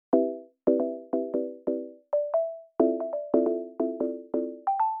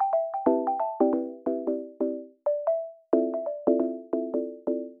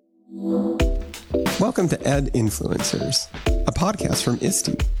Welcome to Ed Influencers, a podcast from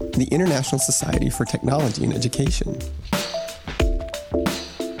ISTE, the International Society for Technology and Education.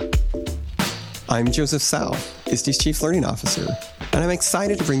 I'm Joseph Tsao, ISTE's Chief Learning Officer, and I'm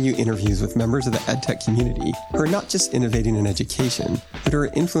excited to bring you interviews with members of the EdTech community who are not just innovating in education, but who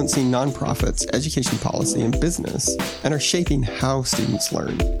are influencing nonprofits, education policy, and business, and are shaping how students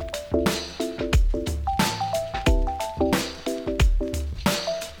learn.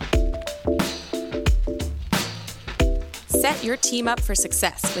 Set your team up for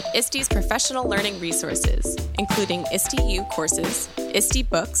success with ISTE's professional learning resources, including ISTE-U courses, ISTE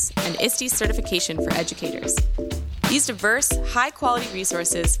books, and ISTE certification for educators. These diverse, high-quality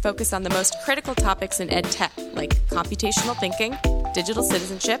resources focus on the most critical topics in EdTech, like computational thinking, digital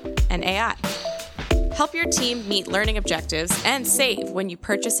citizenship, and AI. Help your team meet learning objectives and save when you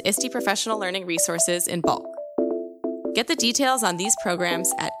purchase ISTE professional learning resources in bulk. Get the details on these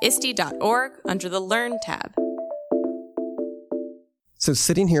programs at ISTE.org under the Learn tab. So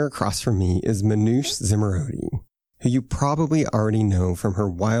sitting here across from me is Manoush Zomorodi, who you probably already know from her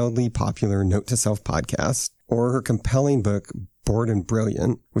wildly popular Note to Self podcast or her compelling book, Bored and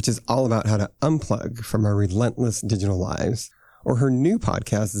Brilliant, which is all about how to unplug from our relentless digital lives, or her new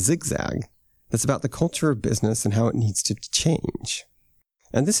podcast, Zigzag, that's about the culture of business and how it needs to change.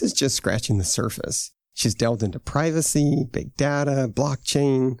 And this is just scratching the surface. She's delved into privacy, big data,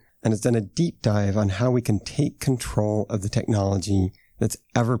 blockchain, and has done a deep dive on how we can take control of the technology that's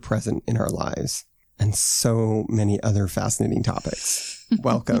ever present in our lives, and so many other fascinating topics.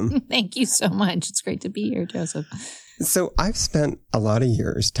 Welcome. Thank you so much. It's great to be here, Joseph. So I've spent a lot of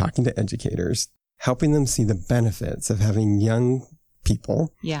years talking to educators, helping them see the benefits of having young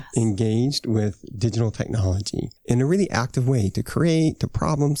people engaged with digital technology in a really active way to create, to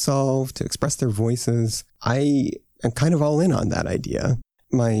problem solve, to express their voices. I am kind of all in on that idea.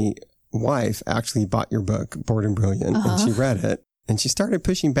 My wife actually bought your book, Bored and Brilliant, and she read it. And she started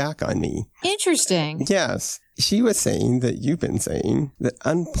pushing back on me. Interesting. Yes. She was saying that you've been saying that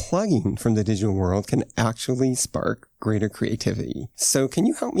unplugging from the digital world can actually spark greater creativity. So can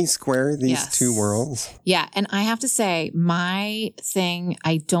you help me square these two worlds? Yeah. And I have to say, my thing,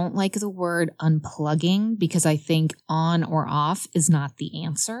 I don't like the word unplugging because I think on or off is not the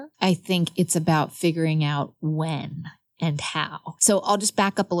answer. I think it's about figuring out when and how. So I'll just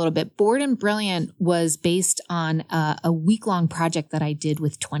back up a little bit. Bored and Brilliant was based on a week-long project that I did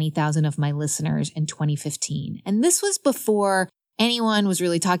with 20,000 of my listeners in 2015. And this was before anyone was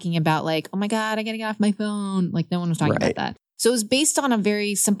really talking about like, oh my God, I got to get off my phone. Like no one was talking about that. So it was based on a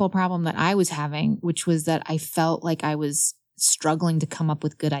very simple problem that I was having, which was that I felt like I was struggling to come up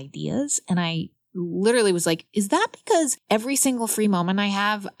with good ideas. And I literally was like, is that because every single free moment I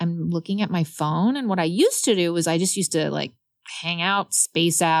have, I'm looking at my phone? And what I used to do was I just used to like hang out,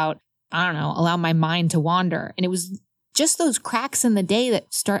 space out, I don't know, allow my mind to wander. And it was just those cracks in the day that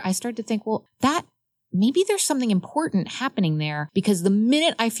I started to think, well, that maybe there's something important happening there because the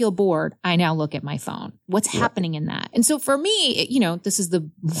minute I feel bored, I now look at my phone. What's happening in that? And so for me, this is the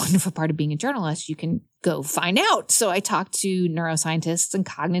wonderful part of being a journalist. You can go find out. So I talked to neuroscientists and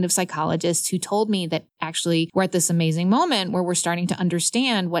cognitive psychologists who told me that actually we're at this amazing moment where we're starting to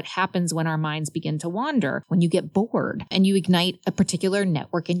understand what happens when our minds begin to wander, when you get bored and you ignite a particular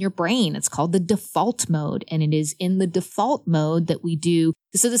network in your brain. It's called the default mode. And it is in the default mode that we do.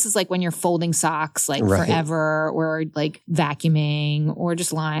 So this is like when you're folding socks, like forever, or like vacuuming or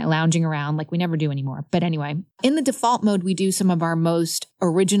just lounging around like we never do anymore. But anyway, in the default mode, we do some of our most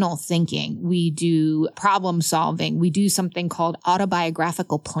original thinking. We do problem solving. We do something called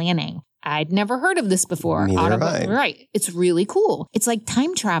autobiographical planning. I'd never heard of this before. Neither have I. Right. It's really cool. It's like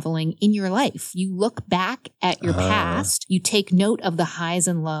time traveling in your life. You look back at your past. You take note of the highs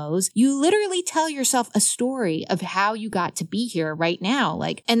and lows. You literally tell yourself a story of how you got to be here right now.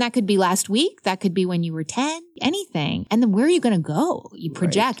 And that could be last week. That could be when you were 10, anything. And then where are you going to go? You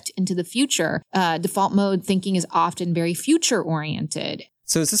project into the future. Default mode thinking is often very future oriented.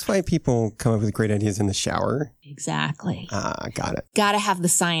 So is this why people come up with great ideas in the shower? Exactly. Got it. Got to have the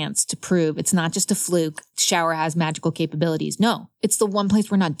science to prove it's not just a fluke. Shower has magical capabilities. No, it's the one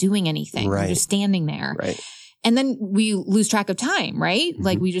place we're not doing anything. We're just standing there. Right. And then we lose track of time, right?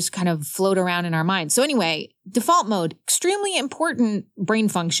 Like we just kind of float around in our mind. So anyway, default mode, extremely important brain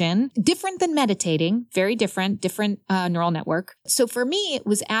function, different than meditating, very different neural network. So for me, it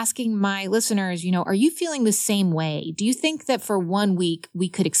was asking my listeners, are you feeling the same way? Do you think that for 1 week, we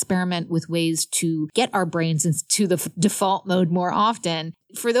could experiment with ways to get our brains into the default mode more often?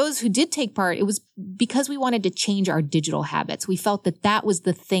 for those who did take part, it was because we wanted to change our digital habits. We felt that that was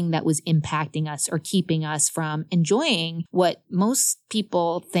the thing that was impacting us or keeping us from enjoying what most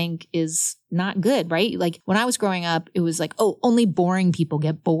people think is not good, right? Like when I was growing up, it was like, oh, only boring people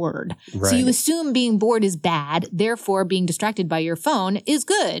get bored. Right. So you assume being bored is bad. Therefore, being distracted by your phone is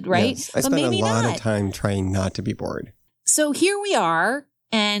good, right? Yes. I spent a lot of time trying not to be bored. So here we are,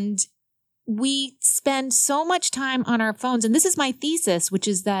 and we spend so much time on our phones. And this is my thesis, which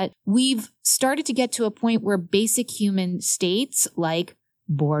is that we've started to get to a point where basic human states like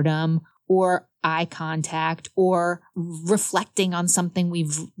boredom or eye contact or reflecting on something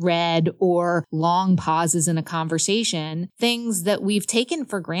we've read or long pauses in a conversation, things that we've taken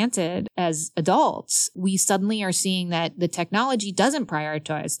for granted as adults, we suddenly are seeing that the technology doesn't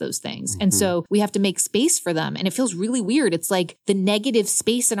prioritize those things. And so we have to make space for them. And it feels really weird. It's like the negative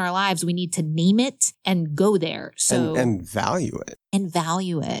space in our lives, we need to name it and go there. So and value it. And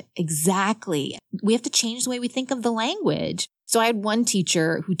value it. Exactly. We have to change the way we think of the language. So I had one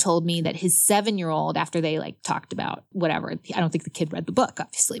teacher who told me that his 7-year-old, after they like talked about whatever, I don't think the kid read the book,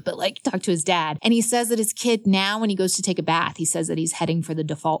 obviously, but like talked to his dad. And he says that his kid now, when he goes to take a bath, he says that he's heading for the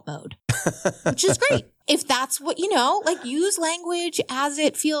default mode, which is great. If that's what, like use language as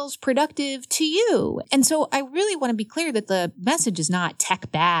it feels productive to you. And so I really want to be clear that the message is not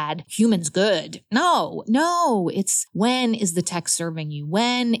tech bad, humans good. No, it's when is the tech serving you?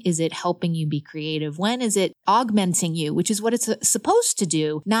 When is it helping you be creative? When is it augmenting you, which is what it's supposed to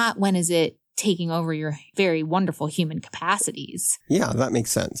do, not when is it taking over your very wonderful human capacities. Yeah, that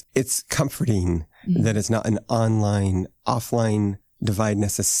makes sense. It's comforting that it's not an online, offline divide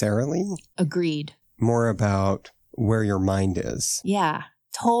necessarily. Agreed. More about where your mind is. Yeah,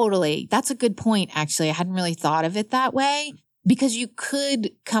 totally. That's a good point, actually. I hadn't really thought of it that way because you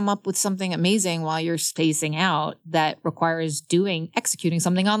could come up with something amazing while you're spacing out that requires executing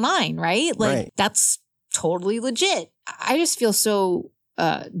something online, right? Like that's totally legit. I just feel so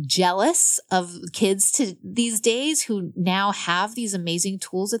jealous of kids these days who now have these amazing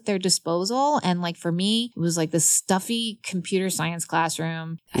tools at their disposal. And like for me, it was like this stuffy computer science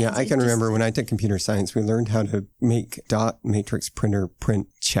classroom. Yeah, I can remember when I took computer science, we learned how to make dot matrix printer print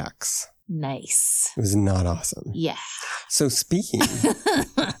checks. Nice. It was not awesome. Yeah. So speaking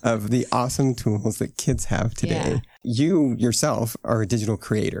of the awesome tools that kids have today, you yourself are a digital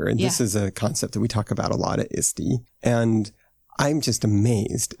creator. And this is a concept that we talk about a lot at ISTE. And I'm just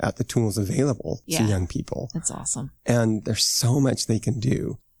amazed at the tools available to young people. That's awesome. And there's so much they can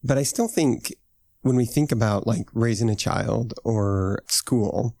do. But I still think when we think about like raising a child or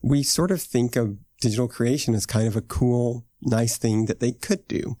school, we sort of think of digital creation as kind of a cool, nice thing that they could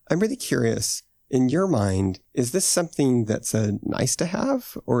do. I'm really curious, in your mind, is this something that's a nice to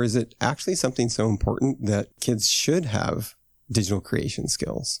have, or is it actually something so important that kids should have digital creation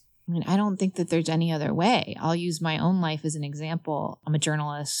skills? I mean, I don't think that there's any other way. I'll use my own life as an example. I'm a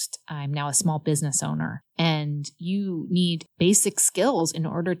journalist. I'm now a small business owner. And you need basic skills in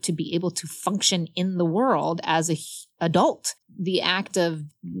order to be able to function in the world as an adult. The act of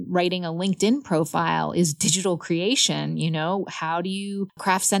writing a LinkedIn profile is digital creation. How do you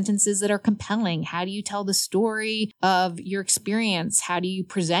craft sentences that are compelling? How do you tell the story of your experience? How do you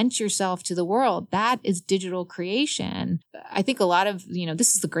present yourself to the world? That is digital creation. I think a lot of,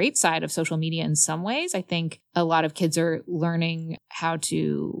 this is the great side of social media in some ways. I think a lot of kids are learning how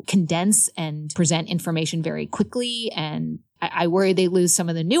to condense and present information very quickly. And I worry they lose some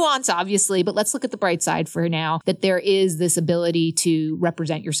of the nuance, obviously, but let's look at the bright side for now, that there is this ability to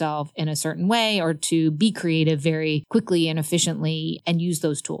represent yourself in a certain way or to be creative very quickly and efficiently and use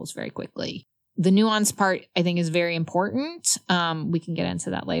those tools very quickly. The nuance part, I think, is very important. We can get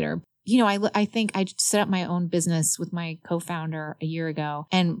into that later. I think I set up my own business with my co-founder a year ago,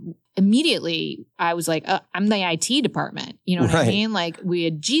 and immediately I was like, I'm the IT department. You know what I mean? Like we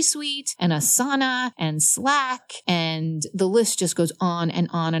had G Suite and Asana and Slack, and the list just goes on and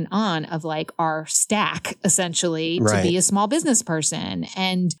on and on of like our stack essentially to be a small business person.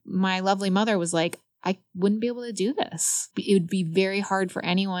 And my lovely mother was like, I wouldn't be able to do this. It would be very hard for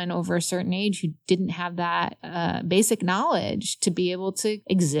anyone over a certain age who didn't have that basic knowledge to be able to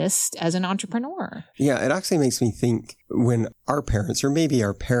exist as an entrepreneur. Yeah, it actually makes me think when our parents, or maybe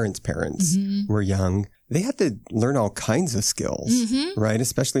our parents' parents were young, they had to learn all kinds of skills, right?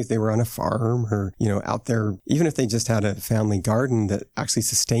 Especially if they were on a farm or, out there, even if they just had a family garden that actually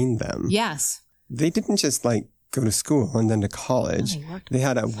sustained them. Yes. They didn't just go to school and then to college. They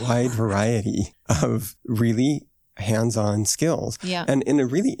had a wide variety of really hands-on skills. Yeah. And in a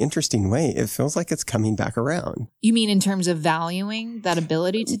really interesting way, it feels like it's coming back around. You mean in terms of valuing that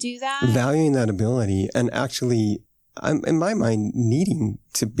ability to do that? Valuing that ability and actually I'm, in my mind, needing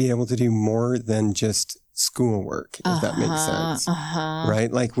to be able to do more than just schoolwork, if that makes sense. Right?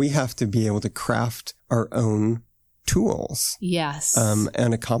 Like we have to be able to craft our own tools. Yes.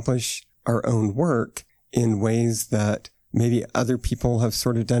 And accomplish our own work in ways that maybe other people have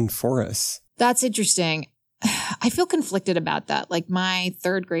sort of done for us. That's interesting. I feel conflicted about that. Like my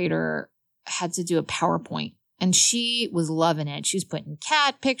third grader had to do a PowerPoint and she was loving it. She was putting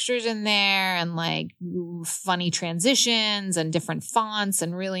cat pictures in there and like funny transitions and different fonts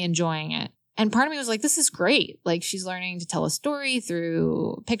and really enjoying it. And part of me was like, this is great. Like she's learning to tell a story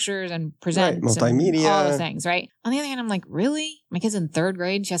through pictures and present multimedia, and all those things, right? On the other hand, I'm like, really? My kid's in third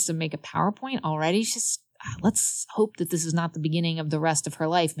grade. She has to make a PowerPoint already. Let's hope that this is not the beginning of the rest of her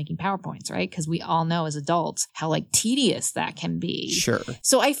life making PowerPoints, right? Because we all know as adults how like tedious that can be. Sure.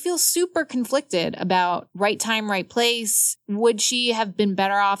 So I feel super conflicted about right time, right place. Would she have been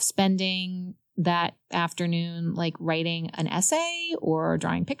better off spending that afternoon like writing an essay or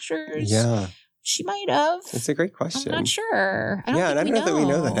drawing pictures? Yeah. She might have. It's a great question. I'm not sure. I don't I don't know that we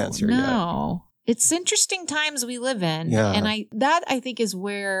know that answer yet. No. It's interesting times we live in. Yeah. And I think is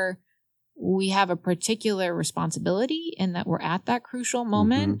where we have a particular responsibility in that we're at that crucial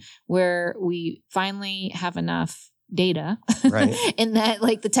moment where we finally have enough data right. and that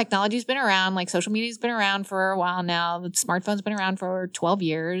like the technology's been around, like social media's been around for a while now. The smartphone's been around for 12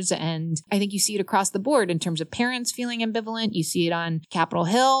 years. And I think you see it across the board in terms of parents feeling ambivalent. You see it on Capitol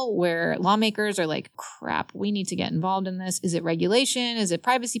Hill where lawmakers are like, crap, we need to get involved in this. Is it regulation? Is it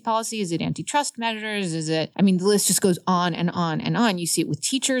privacy policy? Is it antitrust measures? The list just goes on and on and on. You see it with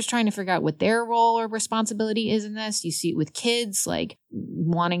teachers trying to figure out what their role or responsibility is in this. You see it with kids like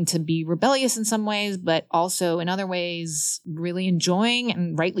wanting to be rebellious in some ways, but also in other ways, really enjoying,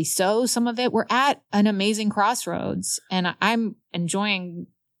 and rightly so, some of it. We're at an amazing crossroads, and I'm enjoying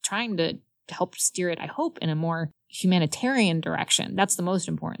trying to help steer it, I hope, in a more humanitarian direction. That's the most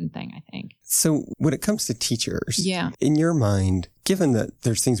important thing, I think. So when it comes to teachers, in your mind, given that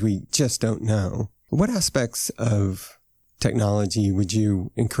there's things we just don't know, what aspects of technology would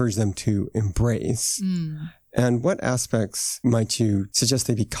you encourage them to embrace? And what aspects might you suggest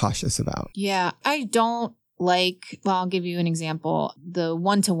they be cautious about? Yeah, I don't I'll give you an example. The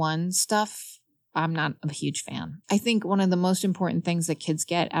one-to-one stuff, I'm not a huge fan. I think one of the most important things that kids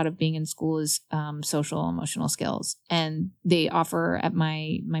get out of being in school is social emotional skills. And they offer at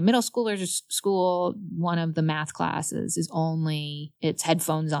my middle schooler's school, one of the math classes is it's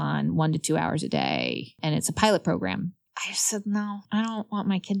headphones on 1 to 2 hours a day. And it's a pilot program. I said, no, I don't want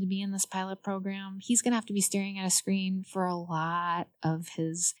my kid to be in this pilot program. He's going to have to be staring at a screen for a lot of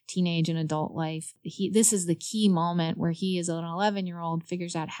his teenage and adult life. This is the key moment where he, as an 11-year-old,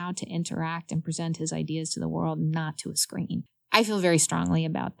 figures out how to interact and present his ideas to the world, not to a screen. I feel very strongly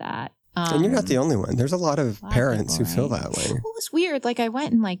about that. And you're not the only one. There's a lot of parents who feel that way. Well, it was weird. Like I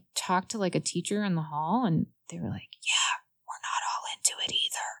went and talked to a teacher in the hall, and they were like, yeah, we're not all into it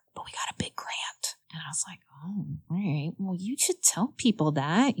either, but we got a big grant. And I was like, oh, all right. Well, you should tell people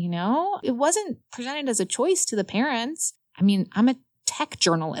that, It wasn't presented as a choice to the parents. I mean, I'm a tech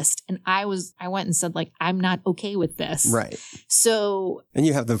journalist, and I went and said, I'm not okay with this. Right. So. And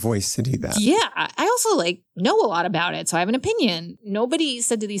you have the voice to do that. Yeah. I also know a lot about it. So I have an opinion. Nobody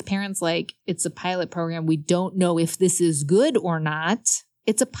said to these parents, it's a pilot program. We don't know if this is good or not.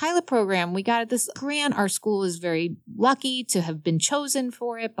 It's a pilot program. We got this grant. Our school is very lucky to have been chosen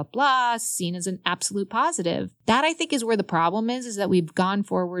for it, blah, blah, seen as an absolute positive. That I think is where the problem is that we've gone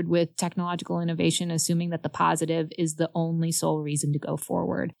forward with technological innovation, assuming that the positive is the only sole reason to go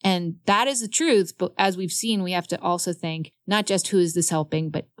forward. And that is the truth. But as we've seen, we have to also think not just who is this helping,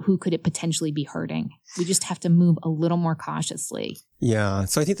 but who could it potentially be hurting? We just have to move a little more cautiously. Yeah.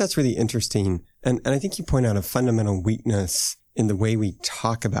 So I think that's really interesting. And I think you point out a fundamental weakness in the way we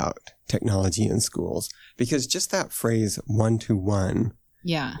talk about technology in schools, because just that phrase one-to-one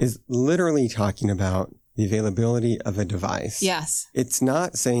is literally talking about the availability of a device. Yes. It's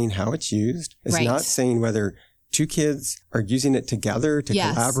not saying how it's used. It's not saying whether two kids are using it together to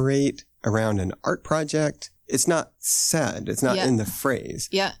collaborate around an art project. It's not said. It's not in the phrase.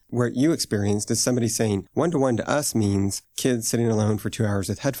 Yeah. Where you experienced is somebody saying one-to-one to us means kids sitting alone for 2 hours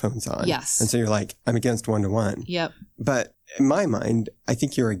with headphones on. Yes. And so you're like, I'm against one-to-one. Yep. But in my mind, I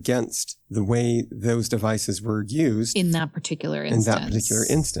think you're against the way those devices were used. In that particular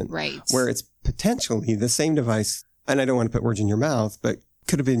instance. Right. Where it's potentially the same device, and I don't want to put words in your mouth, but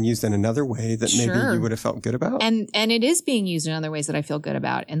could have been used in another way that maybe you would have felt good about. And it is being used in other ways that I feel good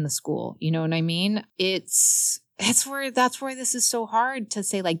about in the school. You know what I mean? That's where this is so hard to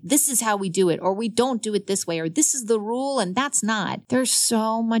say, like, this is how we do it, or we don't do it this way, or this is the rule and that's not. There's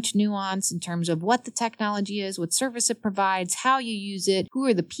so much nuance in terms of what the technology is, what service it provides, how you use it, who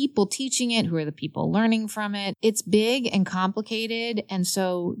are the people teaching it, who are the people learning from it. It's big and complicated. And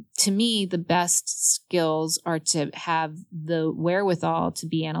so to me, the best skills are to have the wherewithal to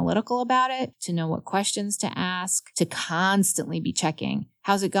be analytical about it, to know what questions to ask, to constantly be checking.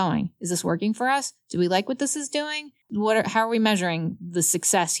 How's it going? Is this working for us? Do we like what this is doing? How are we measuring the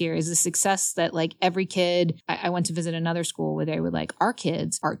success here? Is the success that like every kid, I went to visit another school where they were like, our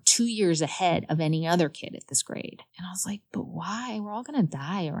kids are 2 years ahead of any other kid at this grade. And I was like, but why? We're all going to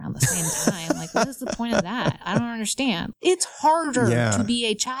die around the same time. Like, what is the point of that? I don't understand. It's harder to be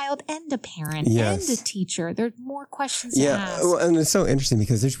a child and a parent and a teacher. There's more questions to ask. Well, and it's so interesting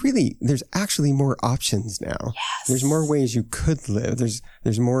because there's actually more options now. Yes. There's more ways you could live.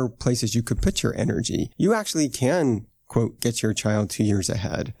 There's more places you could put your energy. You actually can, quote, get your child 2 years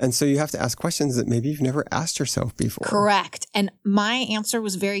ahead. And so you have to ask questions that maybe you've never asked yourself before. Correct. And my answer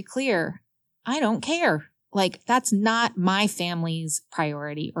was very clear. I don't care. Like, that's not my family's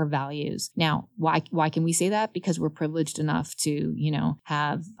priority or values. Now, why can we say that? Because we're privileged enough to,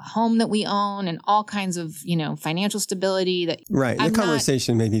 have a home that we own and all kinds of, financial stability that. Right. The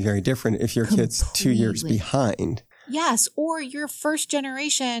conversation may be very different if your kid's 2 years behind. Yes. Or you're first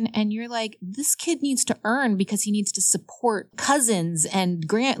generation and you're like, this kid needs to earn because he needs to support cousins and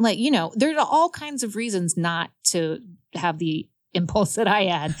there's all kinds of reasons not to have the impulse that I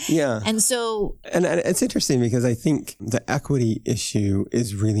had. Yeah. And so. And it's interesting because I think the equity issue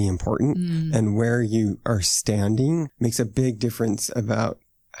is really important and where you are standing makes a big difference about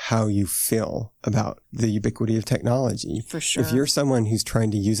how you feel about the ubiquity of technology. For sure. If you're someone who's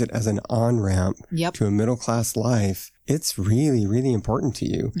trying to use it as an on-ramp to a middle-class life, it's really, really important to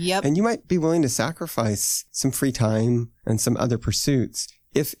you. Yep. And you might be willing to sacrifice some free time and some other pursuits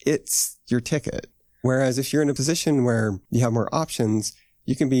if it's your ticket. Whereas if you're in a position where you have more options,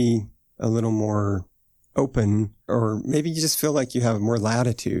 you can be a little more open, or maybe you just feel like you have more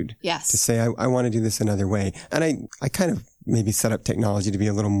latitude to say, I want to do this another way. And I kind of maybe set up technology to be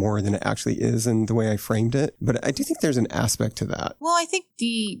a little more than it actually is in the way I framed it. But I do think there's an aspect to that. Well, I think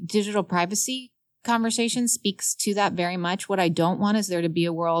the digital privacy conversation speaks to that very much. What I don't want is there to be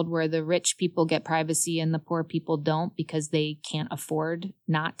a world where the rich people get privacy and the poor people don't because they can't afford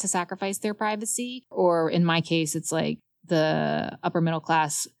not to sacrifice their privacy. Or in my case, it's like the upper middle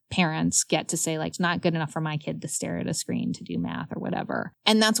class parents get to say, like, it's not good enough for my kid to stare at a screen to do math or whatever.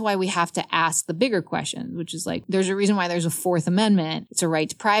 And that's why we have to ask the bigger questions, which is like, there's a reason why there's a Fourth Amendment. It's a right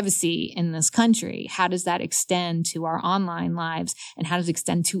to privacy in this country. How does that extend to our online lives? And how does it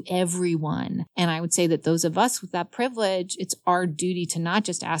extend to everyone? And I would say that those of us with that privilege, it's our duty to not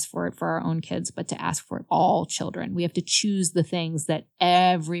just ask for it for our own kids, but to ask for it all children. We have to choose the things that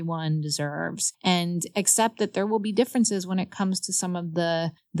everyone deserves and accept that there will be differences when it comes to some of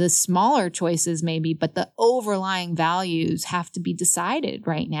the smaller choices maybe, but the overlying values have to be decided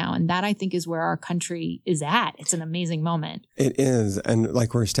right now. And that, I think, is where our country is at. It's an amazing moment. It is. And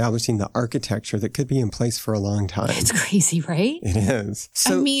like, we're establishing the architecture that could be in place for a long time. It's crazy, right? It is.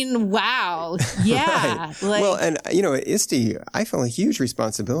 So, I mean, wow. Yeah. Right. Well, and at ISTE, I feel a huge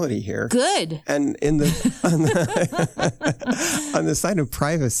responsibility here. Good. And on the side of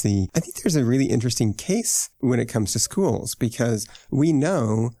privacy, I think there's a really interesting case when it comes to schools, because we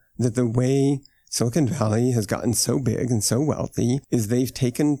know that the way Silicon Valley has gotten so big and so wealthy is they've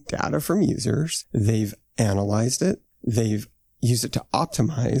taken data from users, they've analyzed it, they've used it to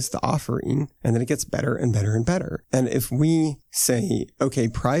optimize the offering, and then it gets better and better and better. And if we say, okay,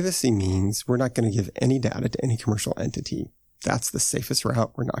 privacy means we're not going to give any data to any commercial entity, that's the safest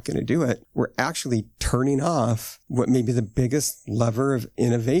route, we're not going to do it, we're actually turning off what may be the biggest lever of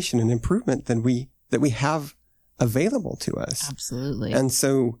innovation and improvement that we have available to us. Absolutely. And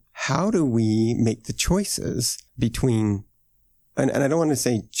so how do we make the choices between, and I don't want to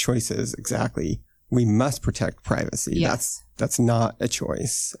say choices exactly, we must protect privacy. Yes. That's not a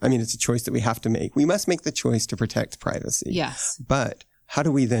choice. I mean, it's a choice that we have to make. We must make the choice to protect privacy. Yes. But how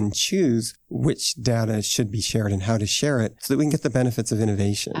do we then choose which data should be shared and how to share it so that we can get the benefits of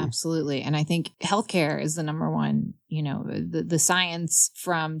innovation? Absolutely. And I think healthcare is the number one, the science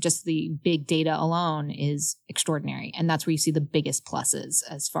from just the big data alone is extraordinary. And that's where you see the biggest pluses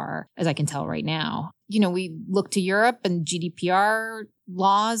as far as I can tell right now. We look to Europe and GDPR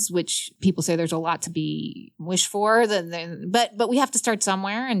laws, which people say there's a lot to be wished for, but we have to start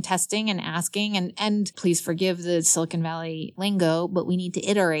somewhere and testing and asking and please forgive the Silicon Valley lingo, but we need to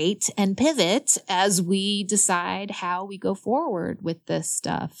iterate and pivot as we decide how we go forward with this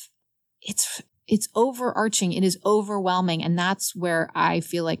stuff. It's overarching. It is overwhelming. And that's where I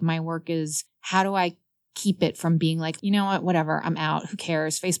feel like my work is, how do I keep it from being like, you know what, whatever, I'm out. Who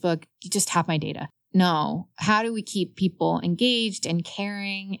cares? Facebook, you just have my data. No. How do we keep people engaged and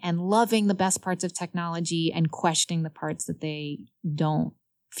caring and loving the best parts of technology and questioning the parts that they don't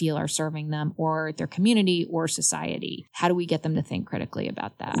feel are serving them or their community or society? How do we get them to think critically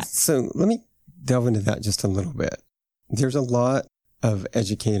about that? So let me delve into that just a little bit. There's a lot of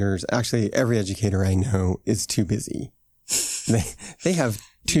educators. Actually, every educator I know is too busy. They have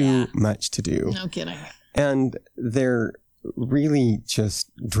too much to do. No kidding. And they're really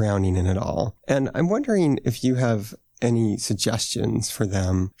just drowning in it all. And I'm wondering if you have any suggestions for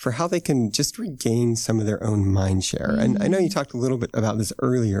them for how they can just regain some of their own mind share. And I know you talked a little bit about this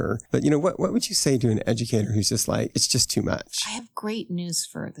earlier, but what would you say to an educator who's just like, it's just too much? I have great news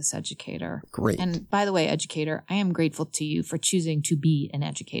for this educator. Great. And by the way, educator, I am grateful to you for choosing to be an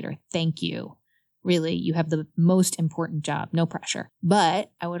educator. Thank you. Really, you have the most important job, no pressure. But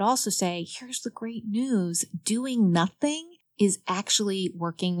I would also say, here's the great news. Doing nothing is actually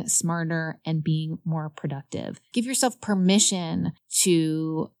working smarter and being more productive. Give yourself permission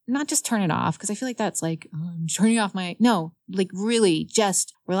to not just turn it off, because I feel like that's like, oh, I'm turning off no, like really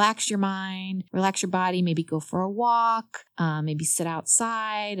just relax your mind, relax your body, maybe go for a walk, maybe sit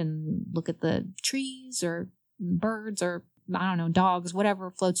outside and look at the trees or birds or I don't know, dogs,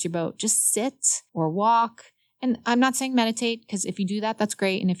 whatever floats your boat. Just sit or walk. And I'm not saying meditate, because if you do that, that's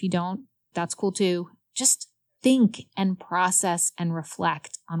great. And if you don't, that's cool too. Just think and process and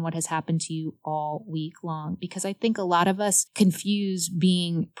reflect on what has happened to you all week long. Because I think a lot of us confuse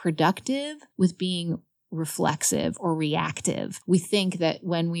being productive with being reflexive or reactive. We think that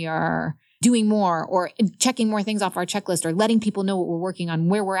when we are doing more or checking more things off our checklist or letting people know what we're working on,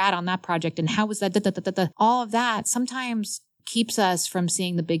 where we're at on that project and how was that, all of that sometimes keeps us from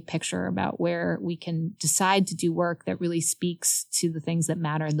seeing the big picture about where we can decide to do work that really speaks to the things that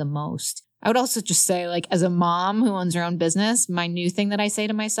matter the most. I would also just say, like, as a mom who owns her own business, my new thing that I say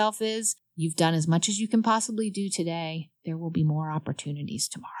to myself is, you've done as much as you can possibly do today. There will be more opportunities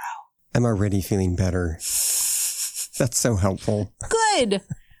tomorrow. I'm already feeling better. That's so helpful. Good.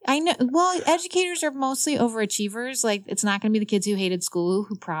 I know. Well, educators are mostly overachievers. Like, it's not going to be the kids who hated school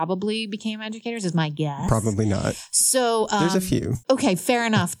who probably became educators, is my guess. Probably not. So there's a few. Okay, fair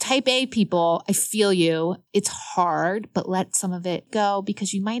enough. Type A people, I feel you. It's hard, but let some of it go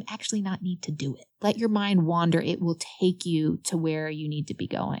because you might actually not need to do it. Let your mind wander. It will take you to where you need to be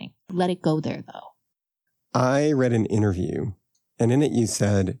going. Let it go there, though. I read an interview. And in it, you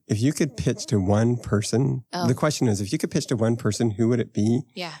said, if you could pitch to one person, the question is, if you could pitch to one person, who would it be?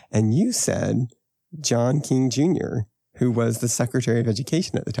 Yeah. And you said John King Jr., who was the Secretary of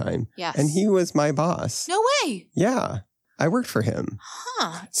Education at the time. Yes. And he was my boss. No way. Yeah. I worked for him.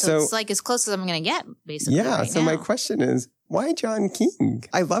 Huh. So it's like as close as I'm going to get, basically. Yeah. Right so now. My question is, why John King?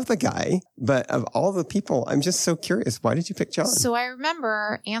 I love the guy, but of all the people, I'm just so curious. Why did you pick John? So I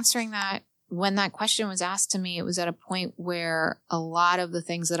remember answering that. When that question was asked to me, it was at a point where a lot of the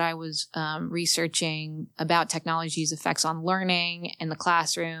things that I was researching about technology's effects on learning in the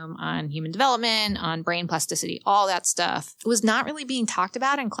classroom, on human development, on brain plasticity, all that stuff was not really being talked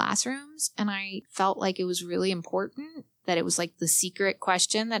about in classrooms. And I felt like it was really important that it was like the secret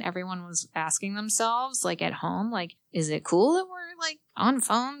question that everyone was asking themselves, like at home, like, is it cool that we're like on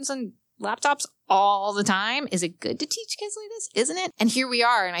phones and laptops all the time? Is it good to teach kids like this? Isn't it? And here we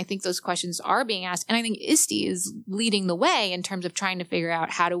are. And I think those questions are being asked. And I think ISTE is leading the way in terms of trying to figure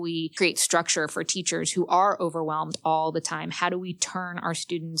out how do we create structure for teachers who are overwhelmed all the time? How do we turn our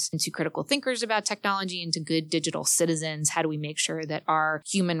students into critical thinkers about technology, into good digital citizens? How do we make sure that our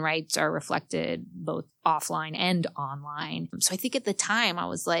human rights are reflected both offline and online? So I think at the time I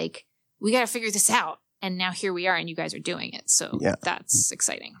was like, we got to figure this out. And now here we are, and you guys are doing it. So That's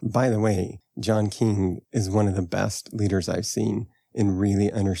exciting. By the way, John King is one of the best leaders I've seen in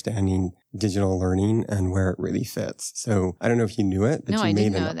really understanding digital learning and where it really fits. So I don't know if you knew it, but you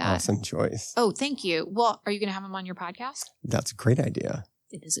made an awesome choice. Oh, thank you. Well, are you going to have him on your podcast? That's a great idea.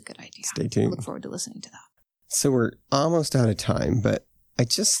 It is a good idea. Stay tuned. I look forward to listening to that. So we're almost out of time, but I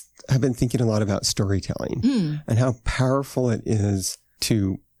just have been thinking a lot about storytelling and how powerful it is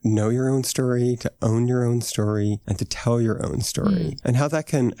to know your own story, to own your own story, and to tell your own story, and how that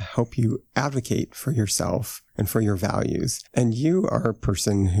can help you advocate for yourself and for your values. And you are a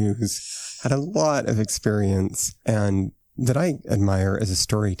person who's had a lot of experience and that I admire as a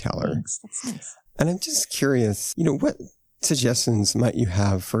storyteller. Thanks. That's nice. And I'm just curious, what suggestions might you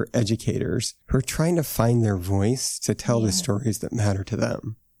have for educators who are trying to find their voice to tell the stories that matter to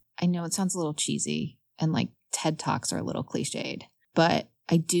them? I know it sounds a little cheesy and like TED Talks are a little cliched, but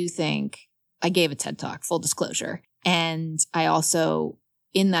I do think I gave a TED Talk, full disclosure. And I also,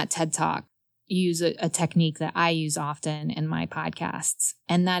 in that TED Talk, use a technique that I use often in my podcasts.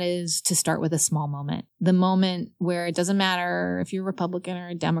 And that is to start with a small moment. The moment where it doesn't matter if you're Republican or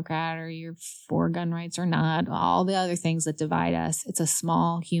a Democrat or you're for gun rights or not, all the other things that divide us. It's a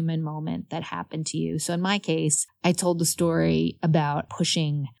small human moment that happened to you. So in my case, I told the story about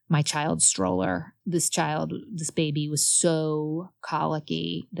pushing my child's stroller. This baby was so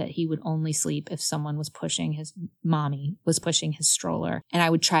colicky that he would only sleep if someone was pushing mommy was pushing his stroller. And I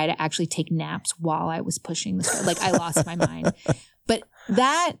would try to actually take naps while I was pushing the stroller. Like I lost my mind. But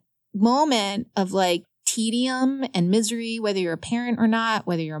that moment of like tedium and misery, whether you're a parent or not,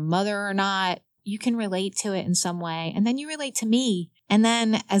 whether you're a mother or not, you can relate to it in some way. And then you relate to me. And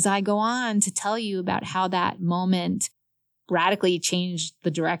then as I go on to tell you about how that moment radically changed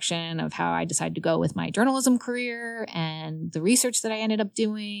the direction of how I decided to go with my journalism career and the research that I ended up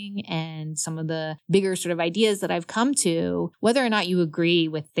doing and some of the bigger sort of ideas that I've come to, whether or not you agree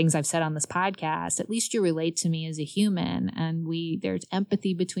with things I've said on this podcast, at least you relate to me as a human and there's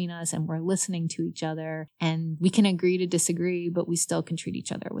empathy between us and we're listening to each other and we can agree to disagree, but we still can treat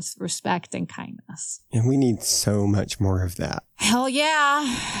each other with respect and kindness. And we need so much more of that. Hell yeah.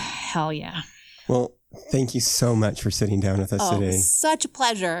 Hell yeah. Well, thank you so much for sitting down with us today. Such a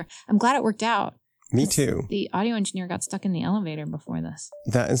pleasure. I'm glad it worked out. Me too. The audio engineer got stuck in the elevator before this.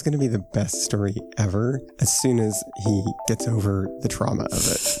 That is going to be the best story ever as soon as he gets over the trauma of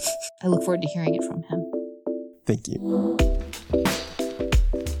it. I look forward to hearing it from him. Thank you.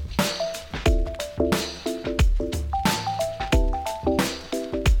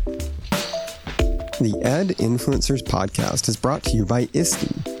 The Ed Influencers podcast is brought to you by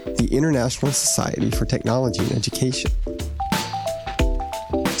ISTE, the International Society for Technology and Education.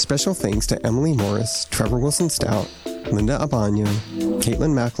 Special thanks to Emily Morris, Trevor Wilson-Stout, Linda Abano,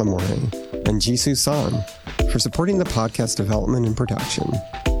 Caitlin McLemore, and Jisoo San for supporting the podcast development and production.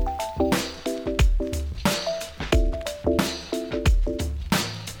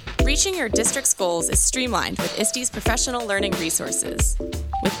 Reaching your district's goals is streamlined with ISTE's professional learning resources.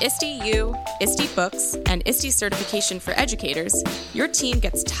 With ISTE U, ISTE Books, and ISTE Certification for Educators, your team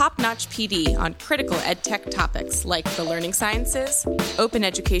gets top-notch PD on critical EdTech topics like the learning sciences, open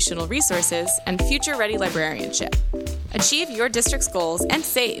educational resources, and future-ready librarianship. Achieve your district's goals and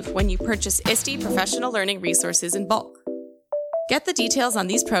save when you purchase ISTE professional learning resources in bulk. Get the details on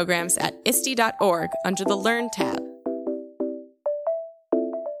these programs at ISTE.org under the Learn tab.